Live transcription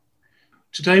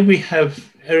Today we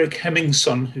have Erik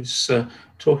Hemmingsson, who's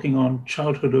talking on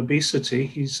childhood obesity.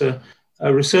 He's a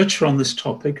researcher on this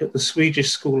topic at the Swedish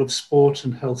School of Sport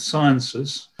and Health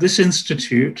Sciences. This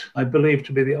institute, I believe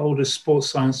to be the oldest sports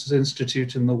sciences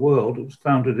institute in the world, it was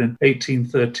founded in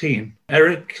 1813.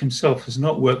 Erik himself has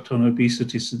not worked on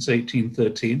obesity since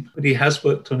 1813, but he has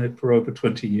worked on it for over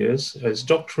 20 years. His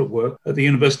doctorate work at the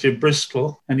University of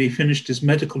Bristol, and he finished his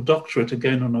medical doctorate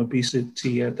again on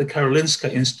obesity at the Karolinska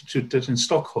Institute in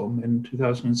Stockholm in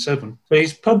 2007. So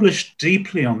he's published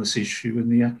deeply on this issue in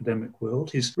the academic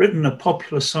world. He's written a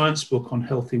popular science book on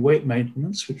healthy weight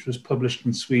maintenance, which was published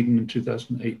in Sweden in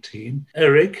 2018.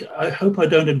 Erik, I hope I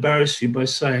don't embarrass you by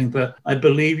saying that I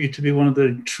believe you to be one of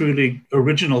the truly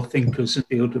original thinkers in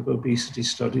the field of obesity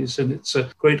studies, and it's a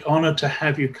great honor to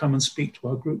have you come and speak to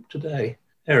our group today.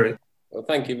 Erik. Well,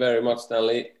 thank you very much,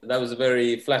 Stanley. That was a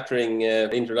very flattering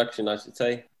introduction, I should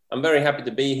say. I'm very happy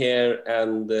to be here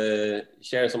and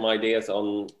share some ideas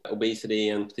on obesity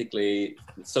and particularly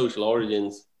the social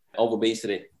origins of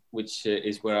obesity, which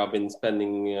is where I've been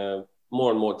spending more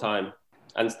and more time.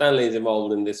 And Stanley is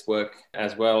involved in this work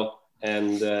as well.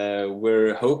 And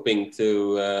we're hoping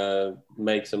to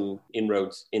make some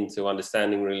inroads into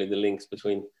understanding really the links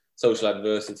between social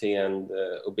adversity and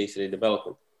obesity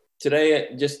development.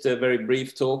 Today, just a very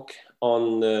brief talk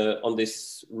on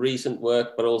this recent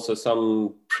work, but also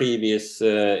some previous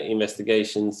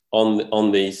investigations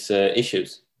on these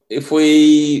issues. If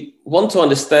we want to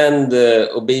understand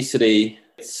obesity,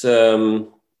 it's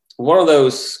one of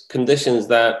those conditions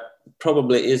that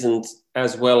probably isn't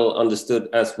as well understood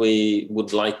as we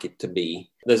would like it to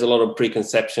be. There's a lot of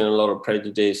preconception, a lot of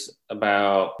prejudice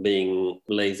about being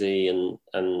lazy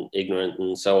and ignorant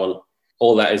and so on.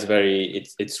 All that is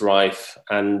it's rife,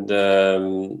 and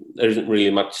there isn't really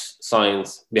much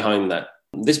science behind that.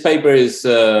 This paper is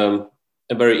a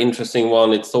very interesting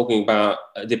one. It's talking about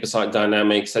adipocyte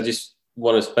dynamics. I just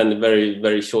want to spend a very,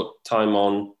 very short time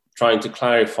on trying to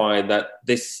clarify that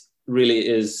this really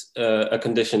is a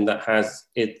condition that has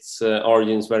its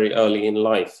origins very early in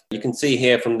life. You can see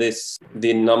here from this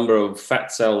the number of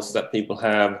fat cells that people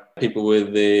have. People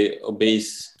with the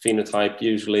obese phenotype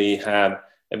usually have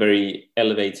a very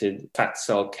elevated fat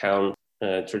cell count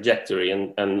trajectory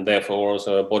and therefore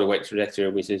also a body weight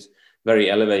trajectory which is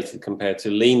very elevated compared to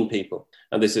lean people.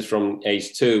 And this is from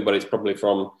age 2, but it's probably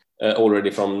from already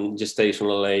from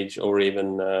gestational age or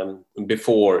even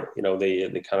before,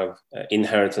 the kind of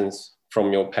inheritance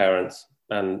from your parents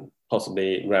and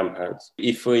possibly grandparents.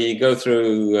 If we go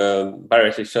through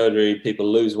bariatric surgery,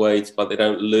 people lose weight, but they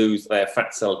don't lose their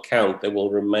fat cell count. They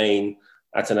will remain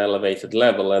at an elevated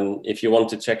level. And if you want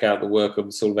to check out the work of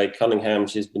Solveig Cunningham,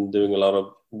 she's been doing a lot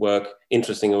of work,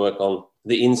 interesting work on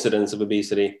the incidence of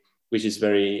obesity, which is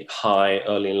very high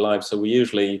early in life. So we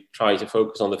usually try to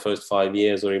focus on the first 5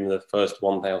 years or even the first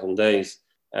 1,000 days.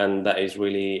 And that is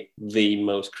really the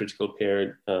most critical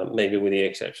period, maybe with the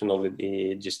exception of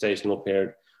the gestational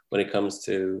period when it comes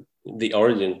to the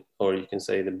origin, or you can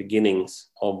say the beginnings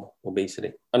of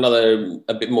obesity. Another,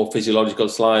 a bit more physiological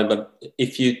slide, but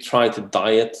if you try to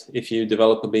diet, if you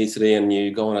develop obesity and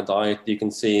you go on a diet, you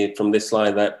can see from this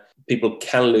slide that people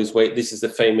can lose weight. This is the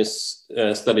famous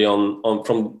study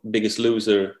from Biggest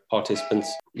Loser participants.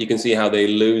 You can see how they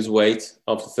lose weight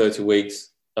after 30 weeks,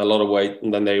 a lot of weight,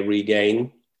 and then they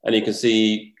regain. And you can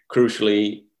see,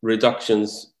 crucially,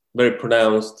 reductions, very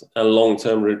pronounced and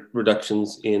long-term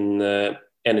reductions in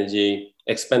energy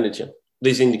expenditure.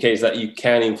 This indicates that you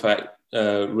can, in fact,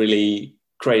 really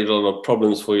create a lot of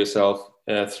problems for yourself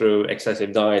through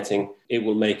excessive dieting. It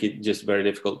will make it just very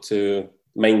difficult to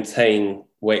maintain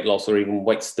weight loss or even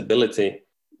weight stability,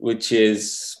 which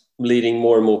is leading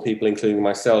more and more people, including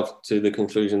myself, to the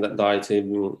conclusion that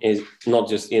dieting is not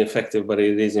just ineffective, but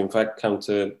it is in fact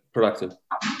counterproductive.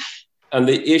 And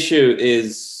the issue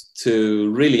is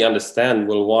to really understand,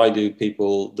 well, why do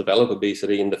people develop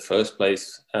obesity in the first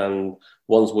place? And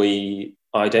once we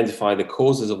identify the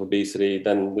causes of obesity,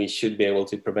 then we should be able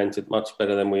to prevent it much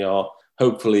better than we are.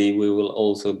 Hopefully, we will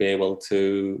also be able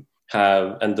to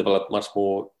have and develop much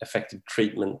more effective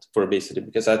treatment for obesity,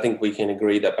 because I think we can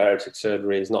agree that bariatric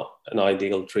surgery is not an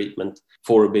ideal treatment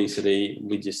for obesity.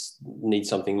 We just need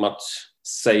something much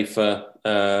safer,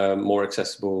 more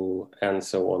accessible, and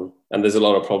so on. And there's a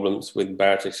lot of problems with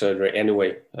bariatric surgery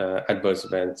anyway, adverse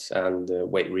events and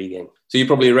weight regain. So you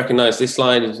probably recognize this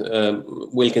slide,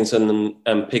 Wilkinson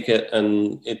and Pickett,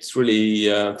 and it's really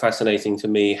fascinating to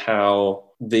me how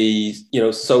the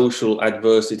social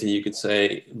adversity, you could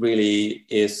say, really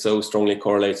is so strongly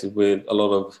correlated with a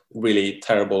lot of really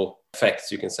terrible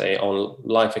effects, you can say, on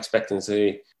life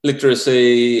expectancy,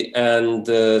 literacy and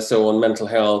so on, mental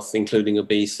health, including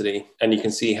obesity. And you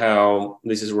can see how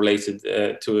this is related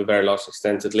to a very large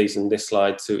extent, at least in this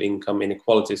slide, to income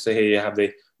inequality. So here you have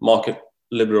the market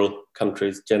liberal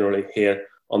countries generally here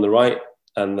on the right,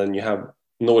 and then you have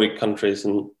Nordic countries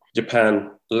and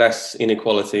Japan, less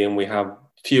inequality, and we have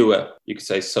fewer, you could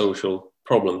say, social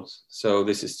problems. So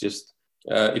this is just,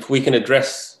 if we can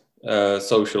address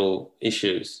social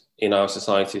issues in our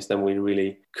societies, then we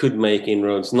really could make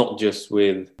inroads, not just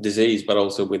with disease, but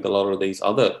also with a lot of these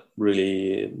other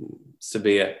really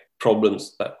severe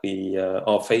problems that we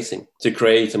are facing to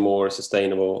create a more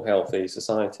sustainable, healthy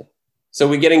society. So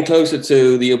we're getting closer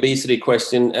to the obesity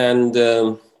question.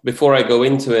 And before I go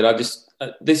into it,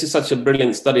 this is such a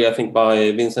brilliant study, I think,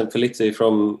 by Vincent Felitti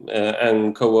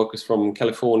and co-workers from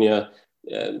California,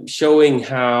 showing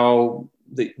how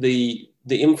the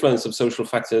influence of social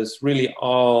factors really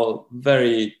are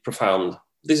very profound.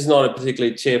 This is not a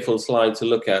particularly cheerful slide to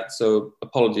look at, so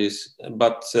apologies.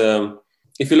 But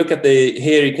if you look at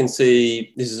here you can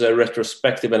see this is a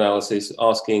retrospective analysis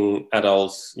asking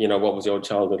adults, what was your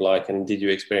childhood like and did you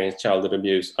experience childhood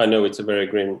abuse? I know it's a very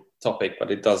grim topic,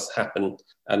 but it does happen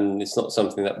and it's not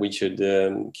something that we should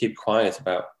keep quiet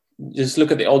about. Just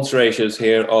look at the odds ratios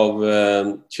here of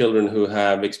children who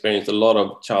have experienced a lot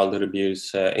of childhood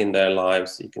abuse in their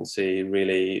lives. You can see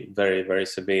really very, very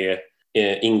severe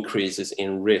increases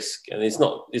in risk. And it's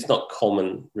not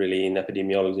common really in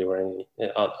epidemiology or any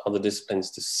other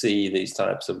disciplines to see these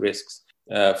types of risks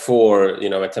for,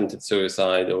 attempted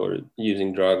suicide or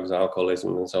using drugs,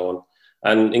 alcoholism and so on.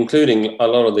 And including a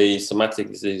lot of the somatic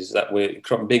diseases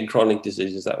big chronic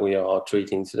diseases that we are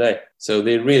treating today. So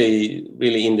they really,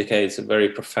 really indicates a very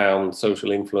profound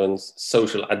social influence,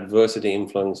 social adversity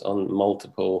influence on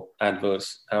multiple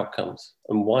adverse outcomes.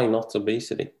 And why not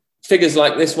obesity? Figures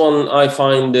like this one I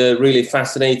find really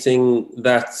fascinating,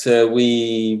 that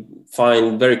we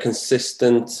find very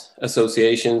consistent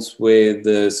associations with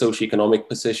the socioeconomic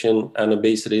position and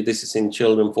obesity. This is in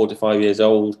children 45 years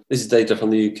old. This is data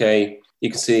from the UK. You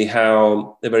can see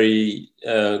how a very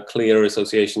clear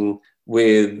association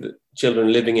with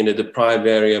children living in a deprived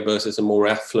area versus a more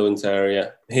affluent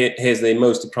area. Here's the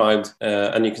most deprived,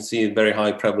 and you can see very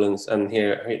high prevalence. And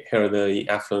here are the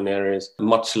affluent areas,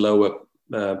 much lower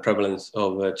prevalence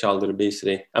of childhood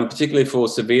obesity. And particularly for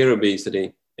severe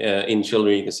obesity in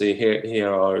children, you can see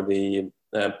here are the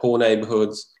poor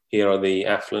neighborhoods, here are the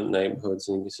affluent neighborhoods,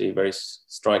 and you can see very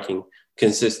striking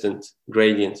consistent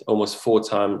gradient, almost 4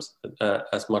 times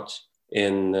as much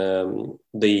in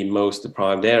the most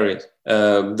deprived areas.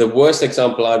 The worst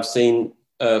example I've seen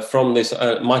from this,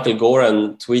 Michael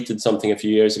Goran tweeted something a few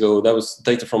years ago. That was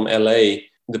data from LA.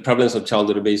 The prevalence of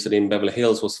childhood obesity in Beverly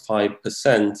Hills was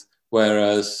 5%,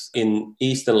 whereas in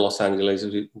eastern Los Angeles,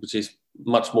 which is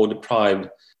much more deprived,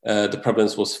 the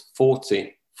prevalence was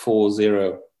 40%.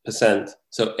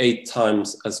 So 8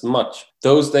 times as much.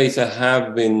 Those data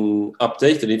have been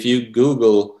updated. If you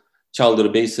Google childhood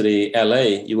obesity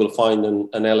LA, you will find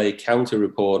an LA County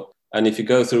report. And if you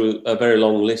go through a very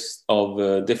long list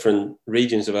of different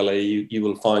regions of LA, you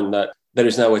will find that there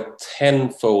is now a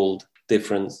 10-fold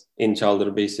difference in childhood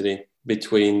obesity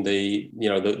between the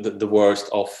worst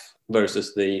off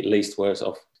versus the least worst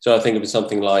off. So I think it was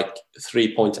something like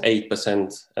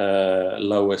 3.8%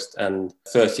 lowest and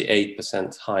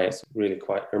 38% highest, really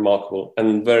quite remarkable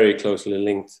and very closely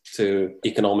linked to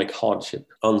economic hardship,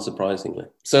 unsurprisingly.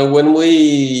 So when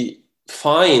we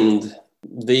find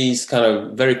these kind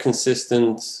of very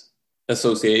consistent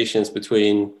associations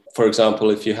between, for example,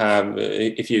 if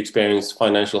you experience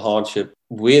financial hardship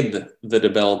with the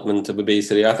development of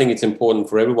obesity, I think it's important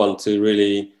for everyone to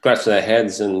really scratch their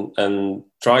heads and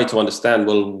try to understand,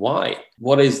 well, why?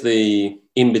 What is the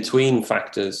in-between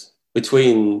factors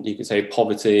between, you could say,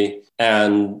 poverty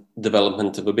and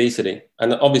development of obesity?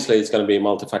 And obviously it's going to be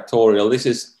multifactorial. This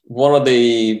is one of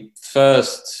the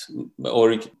first,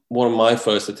 or one of my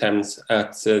first attempts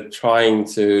at trying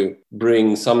to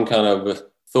bring some kind of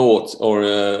thought or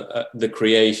the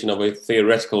creation of a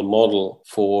theoretical model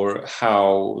for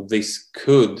how this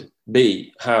could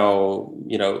be, how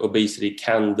obesity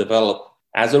can develop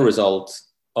as a result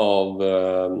of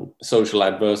social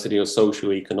adversity or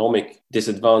socioeconomic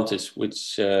disadvantage,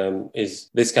 which is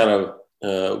this kind of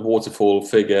waterfall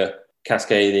figure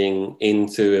cascading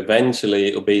into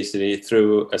eventually obesity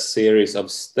through a series of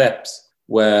steps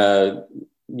where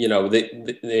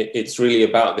it's really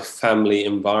about the family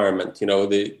environment.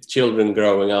 The children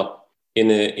growing up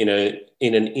in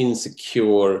an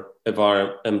insecure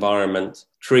environment,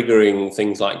 triggering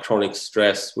things like chronic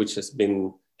stress, which has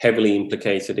been heavily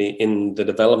implicated in the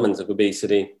development of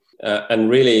obesity, and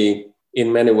really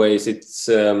in many ways, it's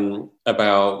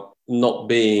about not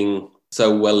being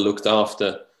so well looked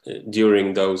after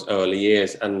during those early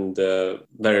years, and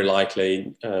very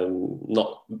likely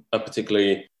not a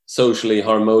particularly socially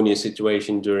harmonious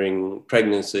situation during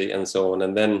pregnancy and so on.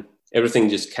 And then everything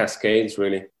just cascades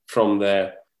really from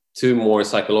there to more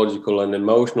psychological and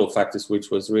emotional factors, which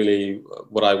was really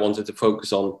what I wanted to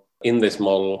focus on in this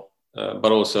model,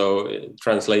 but also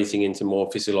translating into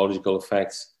more physiological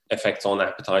effects on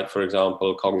appetite, for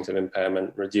example, cognitive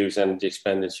impairment, reduced energy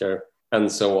expenditure, and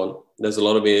so on. There's a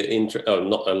lot of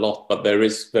not a lot, but there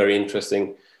is very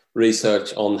interesting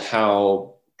research on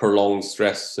how prolonged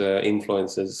stress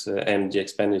influences energy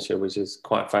expenditure, which is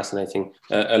quite fascinating.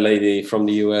 A lady from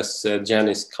the US,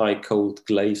 Janice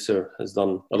Kai-Colt-Glaser, has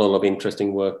done a lot of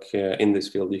interesting work in this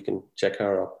field. You can check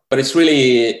her out. But it's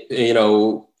really,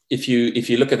 if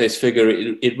you look at this figure,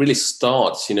 it really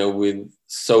starts, with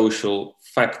social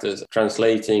factors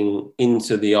translating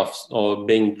into the or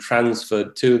being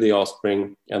transferred to the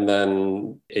offspring, and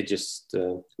then it just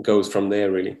goes from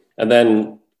there really. And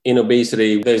then in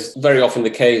obesity, there's very often the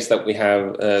case that we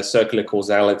have circular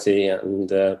causality,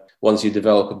 and once you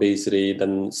develop obesity,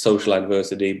 then social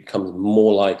adversity becomes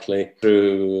more likely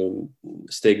through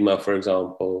stigma, for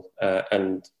example,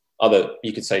 and other,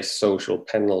 you could say, social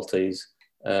penalties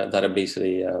that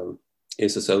obesity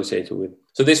is associated with.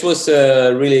 So this was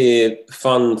a really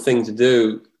fun thing to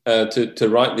do, to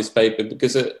write this paper,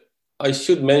 because I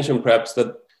should mention perhaps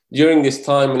that during this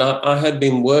time, and I had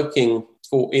been working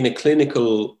in a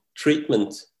clinical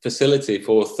treatment facility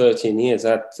for 13 years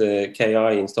at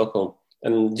KI in Stockholm.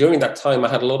 And during that time, I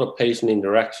had a lot of patient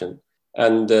interaction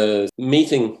and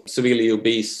meeting severely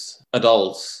obese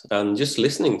adults and just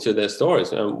listening to their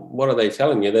stories. And what are they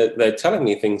telling me? They're telling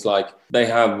me things like they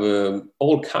have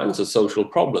all kinds of social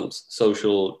problems,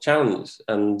 social challenges.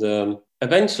 And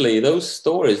eventually those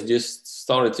stories just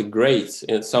started to grate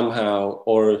somehow,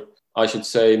 or I should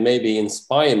say maybe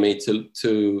inspire me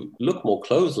to look more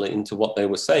closely into what they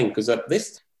were saying, because at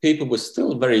this people were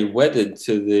still very wedded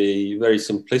to the very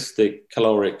simplistic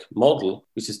caloric model,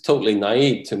 which is totally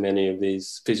naive to many of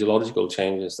these physiological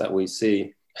changes that we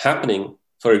see happening.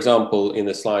 For example, in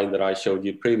the slide that I showed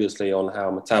you previously on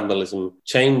how metabolism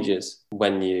changes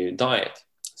when you diet.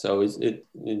 So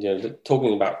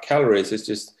talking about calories is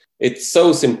just, it's so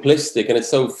simplistic and it's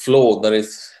so flawed that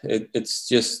it's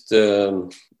just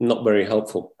not very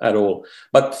helpful at all.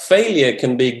 But failure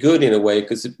can be good in a way,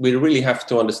 because we really have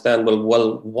to understand,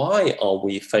 well, why are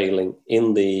we failing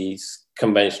in these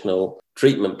conventional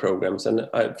treatment programs? And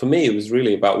for me, it was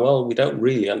really about, well, we don't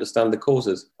really understand the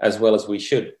causes as well as we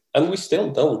should. And we still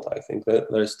don't. I think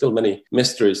that there are still many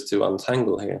mysteries to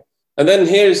untangle here. And then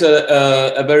here's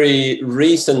a very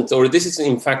recent, or this is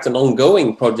in fact an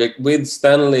ongoing project with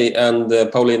Stanley and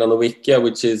Paulina Novicka,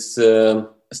 which is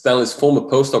Stanley's former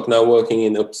postdoc now working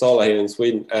in Uppsala here in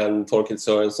Sweden, and Torkild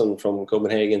Sørensen from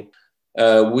Copenhagen.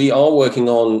 We are working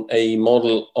on a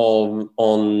model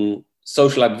on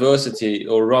social adversity,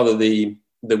 or rather the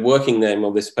working name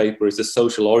of this paper is The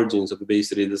Social Origins of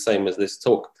Obesity, the same as this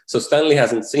talk. So Stanley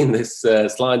hasn't seen this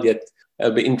slide yet.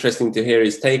 It'll be interesting to hear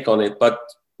his take on it. But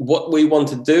what we want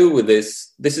to do with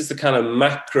this is the kind of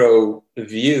macro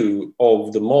view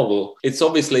of the model. It's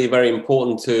obviously very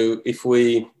important to, if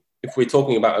we're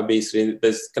talking about obesity,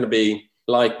 there's going to be,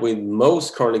 like with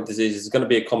most chronic diseases, it's going to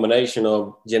be a combination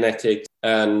of genetic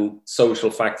and social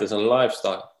factors and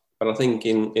lifestyle. But I think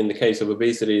in the case of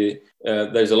obesity,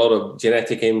 there's a lot of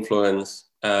genetic influence,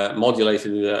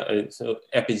 modulated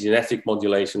epigenetic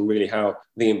modulation, really how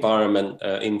the environment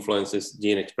influences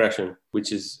gene expression,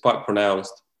 which is quite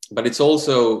pronounced. But it's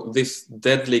also this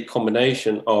deadly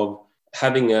combination of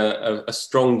having a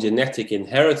strong genetic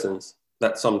inheritance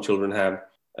that some children have,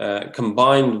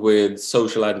 combined with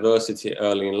social adversity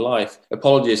early in life.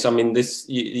 Apologies, I mean, this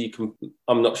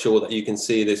I'm not sure that you can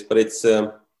see this, but it's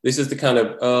this is the kind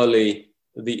of early,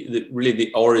 really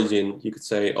the origin, you could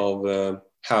say, of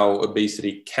how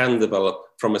obesity can develop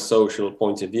from a social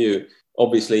point of view.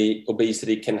 Obviously,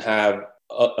 obesity can have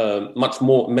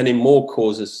many more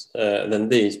causes than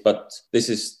these, but this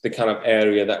is the kind of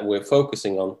area that we're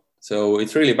focusing on. So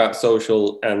it's really about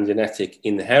social and genetic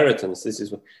inheritance. This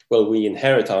is, well, we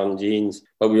inherit our genes,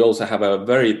 but we also have a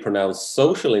very pronounced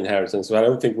social inheritance. So I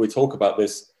don't think we talk about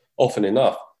this often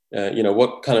enough.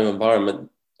 What kind of environment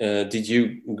did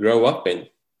you grow up in?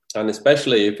 And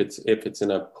especially if it's in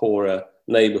a poorer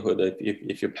neighborhood,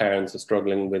 if your parents are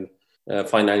struggling with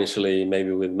financially,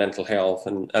 maybe with mental health,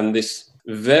 and this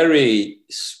very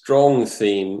strong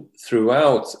theme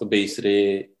throughout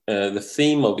obesity, the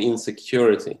theme of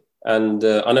insecurity. And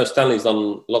I know Stanley's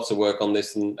done lots of work on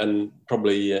this, and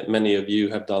probably many of you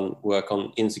have done work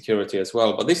on insecurity as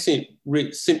well. But this,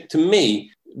 to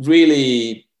me,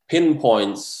 really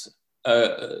pinpoints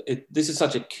this is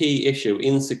such a key issue,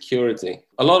 insecurity.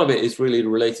 A lot of it is really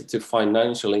related to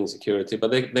financial insecurity,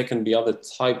 but there can be other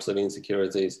types of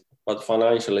insecurities. But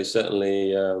financial is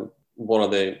certainly one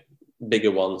of the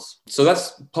bigger ones. So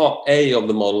that's part A of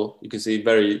the model. You can see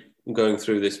going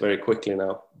through this very quickly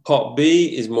now. Part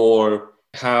B is more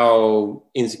how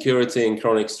insecurity and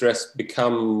chronic stress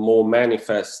become more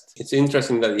manifest. It's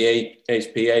interesting that the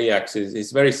HPA axis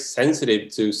is very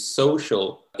sensitive to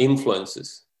social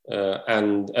influences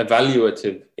and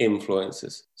evaluative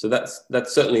influences. So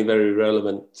that's certainly very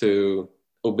relevant to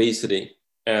obesity,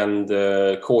 and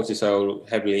cortisol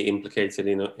heavily implicated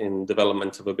in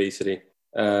development of obesity.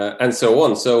 And so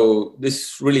on. So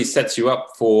this really sets you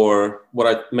up for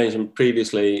what I mentioned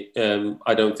previously.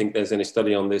 I don't think there's any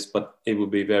study on this, but it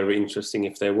would be very interesting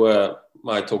if there were.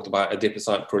 I talked about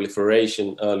adipocyte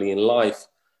proliferation early in life,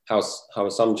 how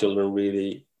some children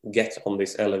really get on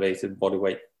this elevated body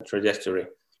weight trajectory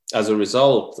as a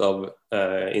result of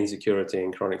insecurity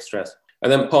and chronic stress.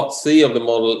 And then part C of the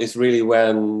model is really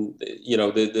when, you know,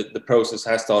 the process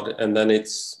has started, and then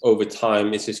it's over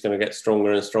time, it's just going to get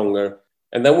stronger and stronger.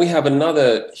 And then we have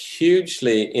another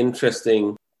hugely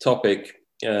interesting topic,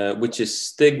 which is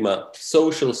stigma,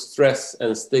 social stress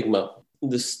and stigma.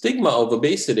 The stigma of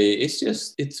obesity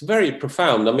is it's very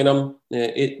profound. I mean,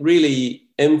 it really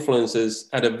influences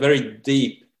at a very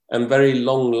deep and very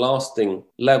long-lasting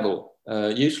level.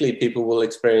 Usually people will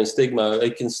experience stigma.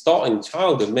 It can start in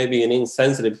childhood, maybe an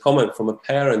insensitive comment from a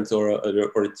parent or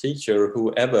a teacher or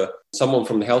whoever, someone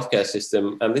from the healthcare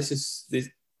system. And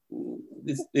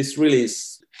this really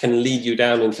can lead you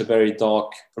down into very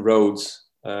dark roads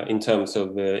in terms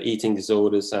of eating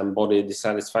disorders and body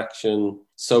dissatisfaction,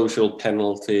 social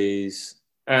penalties,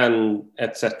 and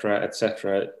etc.,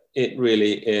 etc. It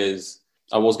really is,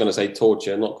 I was going to say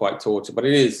torture, not quite torture, but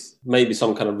it is maybe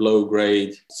some kind of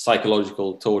low-grade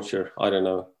psychological torture. I don't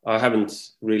know. I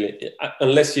haven't really,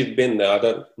 unless you've been there, I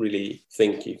don't really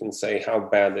think you can say how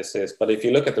bad this is. But if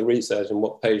you look at the research and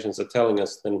what patients are telling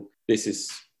us, then this is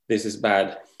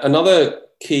bad. Another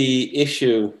key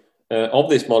issue of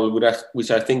this model,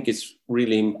 which I think is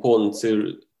really important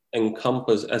to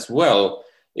encompass as well,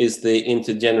 is the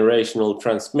intergenerational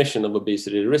transmission of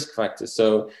obesity risk factors.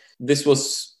 So this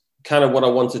was kind of what I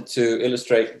wanted to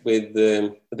illustrate with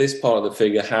this part of the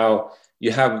figure, how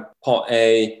you have part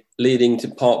A leading to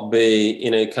part B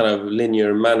in a kind of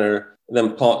linear manner,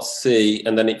 then part C,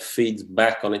 and then it feeds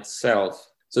back on itself.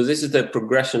 So this is the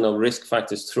progression of risk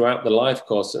factors throughout the life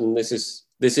course, and this is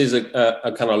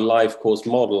a kind of life course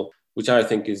model, which I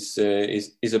think is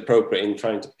appropriate in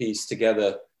trying to piece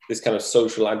together this kind of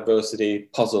social adversity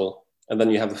puzzle, and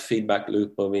then you have the feedback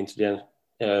loop of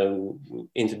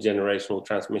intergenerational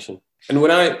transmission. And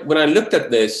when I looked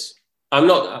at this,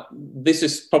 this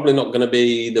is probably not going to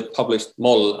be the published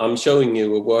model. I'm showing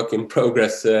you a work in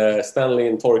progress. Stanley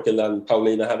and Torkel and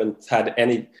Paulina haven't had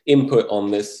any input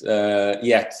on this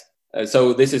yet.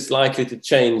 So this is likely to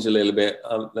change a little bit.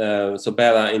 So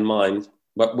bear that in mind.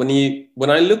 But when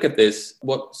I look at this,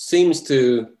 what seems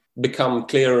to become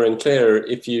clearer and clearer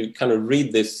if you kind of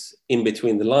read this in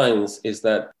between the lines is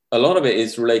that a lot of it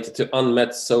is related to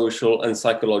unmet social and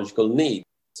psychological needs.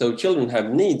 So children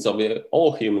have needs.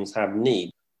 All humans have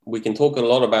needs. We can talk a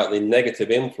lot about the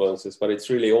negative influences, but it's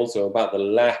really also about the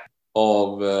lack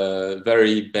of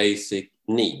very basic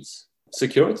needs.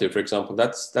 Security, for example,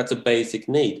 that's a basic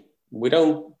need. We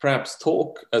don't perhaps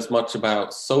talk as much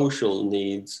about social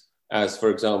needs as, for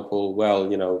example,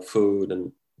 food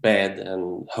and bed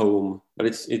and home. But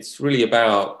it's really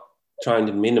about trying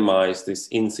to minimize this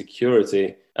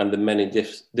insecurity and the many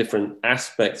different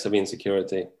aspects of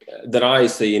insecurity that I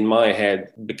see in my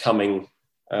head becoming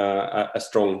a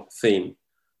strong theme.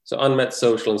 So unmet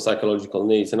social and psychological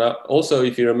needs. And also,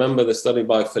 if you remember the study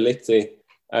by Felitti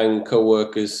and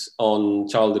co-workers on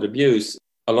childhood abuse,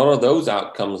 a lot of those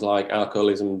outcomes like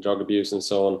alcoholism, drug abuse and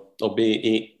so on, or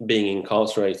being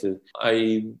incarcerated,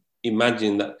 I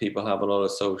imagine that people have a lot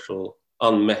of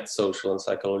unmet social and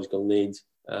psychological needs.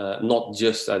 Not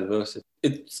just adversity.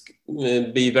 It's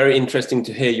be very interesting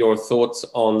to hear your thoughts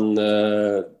on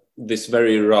this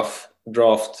very rough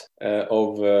draft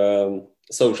of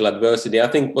social adversity. I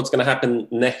think what's going to happen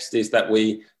next is that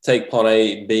we take part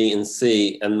A, B, and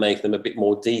C and make them a bit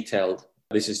more detailed.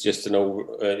 This is just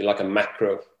like a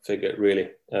macro figure, really,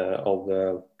 of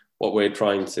what we're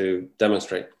trying to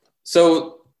demonstrate.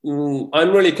 So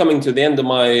I'm really coming to the end of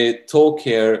my talk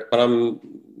here, but I'm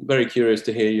very curious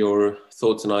to hear your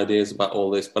thoughts and ideas about all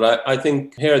this. But I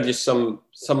think here are just some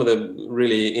of the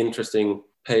really interesting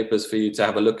papers for you to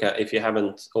have a look at if you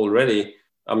haven't already.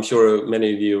 I'm sure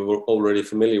many of you are already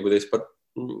familiar with this, but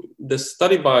the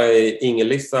study by Inge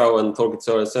Lissau and Torkild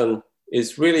Sørensen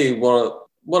is really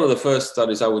one of the first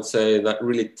studies, I would say, that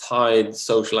really tied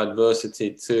social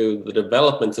adversity to the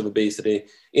development of obesity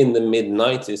in the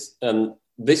mid-90s. And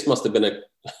this must have been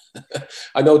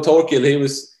I know Torkild,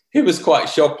 he was quite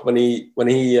shocked when he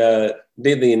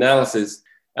did the analysis,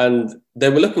 and they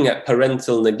were looking at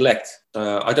parental neglect.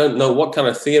 I don't know what kind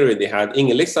of theory they had.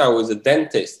 Inge Lissau was a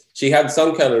dentist. She had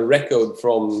some kind of record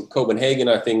from Copenhagen,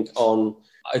 I think,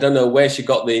 I don't know where she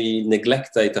got the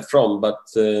neglect data from, but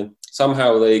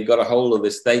somehow they got a hold of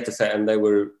this data set, and they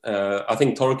were, I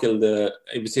think Torkild,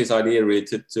 it was his idea really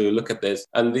to look at this.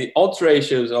 And the odds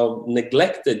ratios of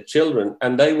neglected children,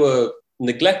 and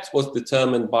neglect was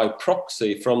determined by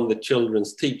proxy from the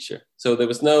children's teacher. So there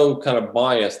was no kind of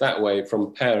bias that way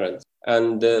from parents.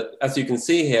 And as you can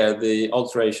see here, the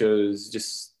odds ratio is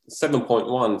just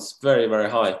 7.1. It's very, very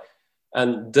high.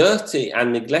 And dirty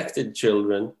and neglected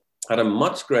children had a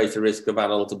much greater risk of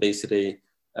adult obesity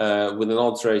with an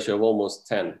odds ratio of almost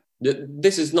 10.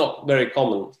 This is not very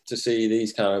common to see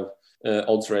these kind of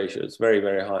odds ratios, very,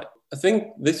 very high. I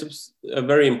think this was a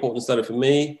very important study for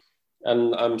me,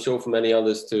 and I'm sure for many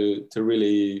others to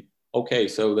really, okay,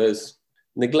 so there's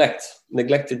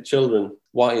neglected children.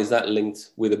 Why is that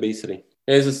linked with obesity?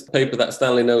 Here's a paper that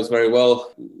Stanley knows very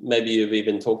well. Maybe you've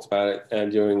even talked about it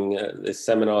during this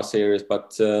seminar series,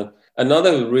 but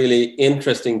another really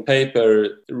interesting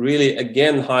paper, really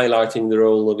again highlighting the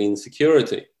role of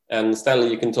insecurity. And Stanley,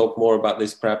 you can talk more about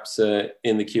this perhaps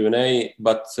in the Q&A,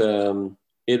 but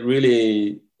it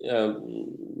really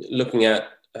looking at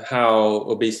how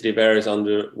obesity varies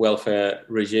under welfare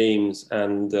regimes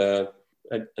and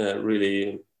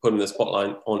really putting the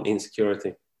spotlight on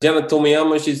insecurity. Janet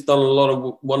Tomiyama, she's done a lot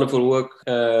of wonderful work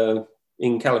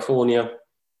in California,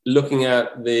 looking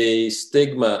at the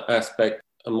stigma aspect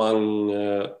among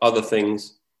other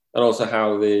things, and also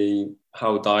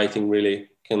how dieting really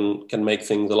can make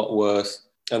things a lot worse.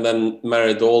 And then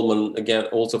Mary Dahlman, again,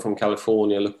 also from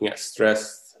California, looking at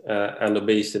stress and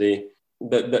obesity.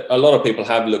 A lot of people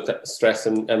have looked at stress,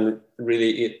 and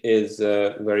really it is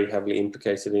very heavily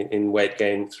implicated in weight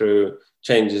gain through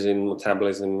changes in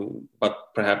metabolism,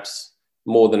 but perhaps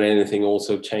more than anything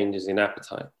also changes in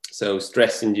appetite. So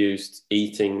stress-induced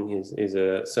eating is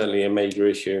certainly a major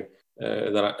issue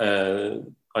that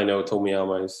I know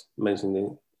Tomiyama is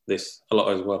mentioning this a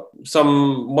lot as well.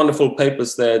 Some wonderful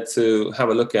papers there to have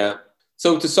a look at.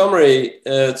 So to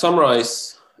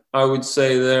summarize, I would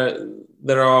say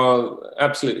there are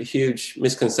absolutely huge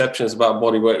misconceptions about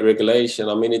body weight regulation.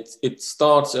 I mean, it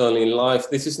starts early in life.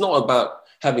 This is not about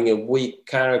having a weak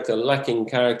character, lacking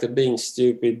character, being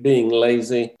stupid, being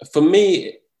lazy. For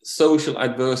me, social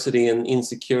adversity and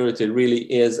insecurity really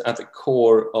is at the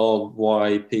core of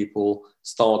why people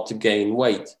start to gain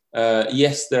weight.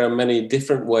 Yes, there are many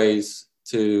different ways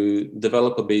to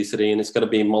develop obesity, and it's going to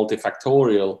be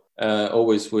multifactorial,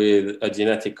 always with a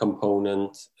genetic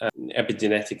component,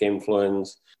 epigenetic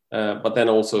influence, but then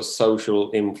also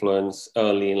social influence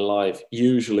early in life,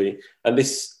 usually. And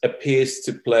this appears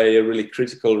to play a really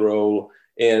critical role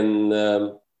in,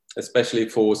 especially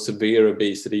for severe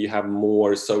obesity, you have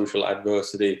more social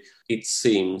adversity, it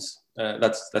seems.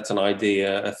 That's an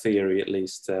idea, a theory at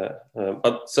least,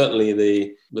 but certainly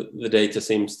the data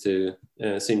seem to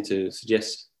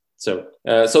suggest so.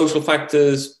 Social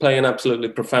factors play an absolutely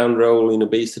profound role in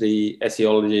obesity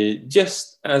etiology,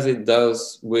 just as it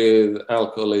does with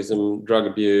alcoholism, drug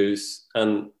abuse,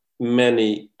 and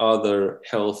many other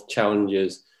health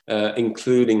challenges,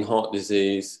 including heart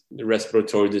disease,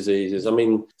 respiratory diseases. I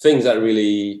mean, things that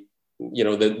really, you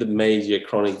know, the major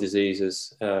chronic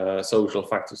diseases, social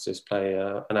factors just play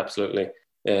an absolutely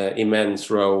immense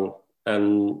role,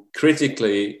 and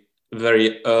critically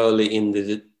very early in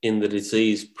the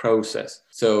disease process.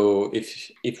 So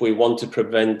if we want to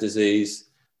prevent disease,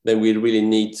 then we really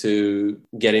need to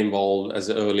get involved as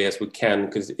early as we can,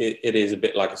 because it is a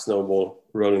bit like a snowball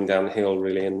rolling downhill,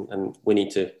 really, and we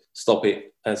need to stop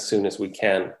it as soon as we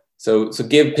can. So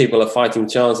give people a fighting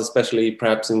chance, especially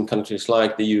perhaps in countries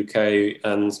like the UK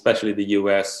and especially the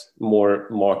US, more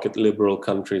market liberal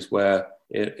countries where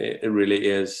it really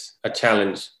is a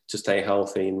challenge to stay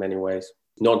healthy in many ways.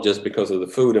 Not just because of the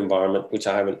food environment, which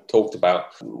I haven't talked about,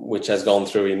 which has gone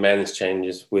through immense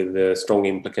changes with strong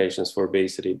implications for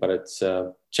obesity, but it's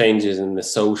changes in the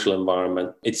social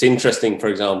environment. It's interesting, for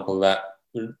example, that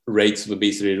rates of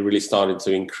obesity really started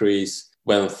to increase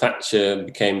when Thatcher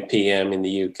became PM in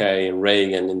the UK and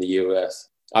Reagan in the US.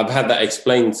 I've had that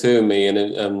explained to me,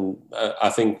 and I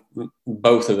think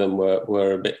both of them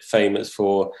were a bit famous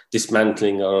for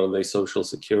dismantling all the social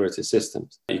security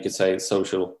systems. You could say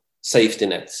social safety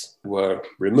nets were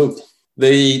removed.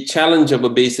 The challenge of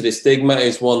obesity stigma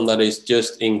is one that is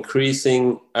just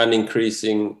increasing and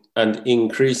increasing and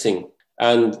increasing.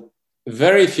 And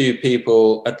very few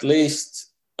people, at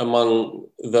least among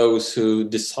those who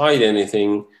decide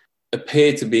anything,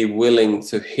 appear to be willing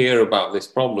to hear about this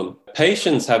problem.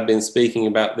 Patients have been speaking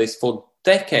about this for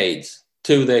decades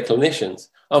to their clinicians.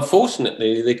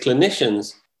 Unfortunately, the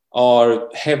clinicians are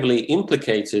heavily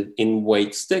implicated in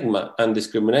weight stigma and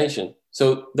discrimination.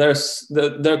 So there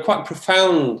are quite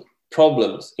profound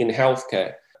problems in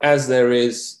healthcare, as there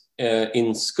is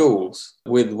in schools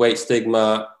with weight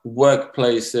stigma,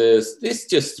 workplaces. It's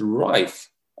just rife.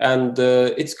 And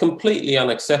it's completely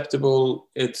unacceptable.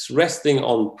 It's resting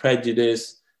on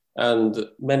prejudice and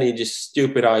many just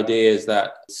stupid ideas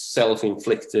that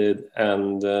self-inflicted,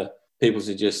 and people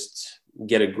should just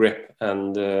get a grip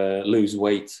and lose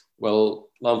weight. Well,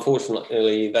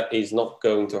 unfortunately, that is not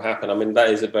going to happen. I mean, that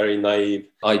is a very naive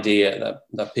idea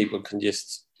that people can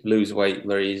just lose weight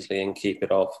very easily and keep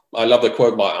it off. I love the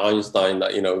quote by Einstein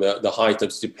that, you know, the height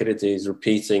of stupidity is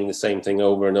repeating the same thing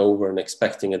over and over and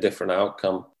expecting a different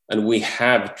outcome. And we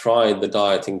have tried the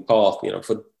dieting path, you know,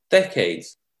 for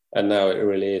decades. And now it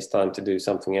really is time to do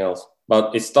something else.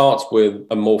 But it starts with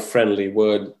a more friendly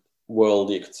world,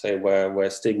 you could say, where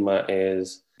stigma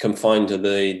is confined to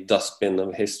the dustbin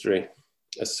of history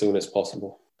as soon as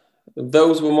possible.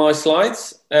 Those were my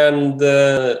slides, and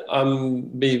I'm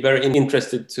be very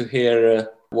interested to hear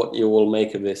what you will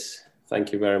make of this.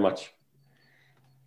 Thank you very much.